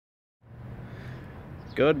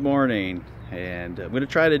Good morning, and I'm going to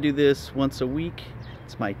try to do this once a week.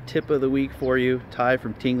 It's my tip of the week for you. Ty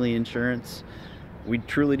from Tingley Insurance. We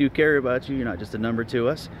truly do care about you. You're not just a number to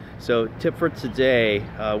us. So tip for today,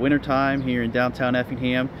 wintertime here in downtown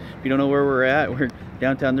Effingham. If you don't know where we're at, we're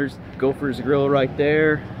downtown. There's Gopher's Grill right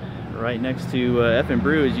there, right next to F and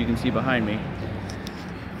Brew, as you can see behind me.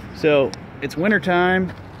 So it's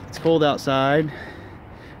wintertime, it's cold outside.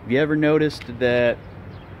 Have you ever noticed that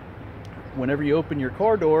whenever you open your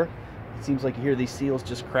car door, it seems like you hear these seals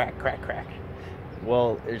just crack, crack, crack?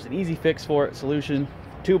 Well, there's an easy fix for it, solution.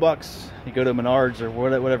 $2. You go to Menards or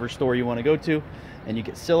whatever store you want to go to, and you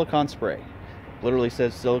get silicone spray. Literally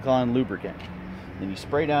says silicone lubricant. Then you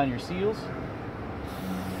spray down your seals.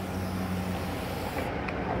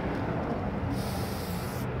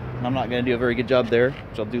 I'm not going to do a very good job there,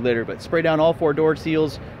 which I'll do later, but spray down all 4 door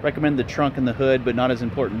seals. Recommend the trunk and the hood, but not as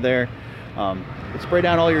important there. But spray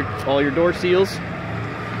down all your door seals,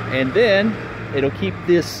 and then it'll keep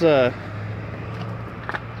this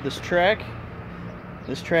this track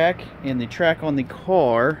and the track on the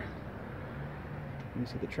car. Let me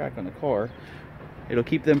see the track on the car. It'll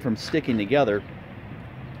keep them from sticking together,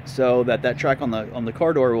 so that track on the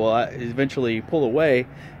car door will eventually pull away,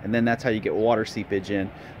 and then that's how you get water seepage in.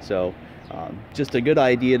 So just a good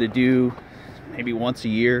idea to do maybe once a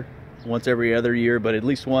year, once every other year, but at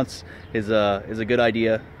least once is a good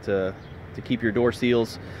idea to keep your door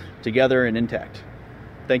seals together and intact.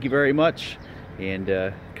 Thank you very much,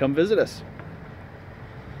 and come visit us.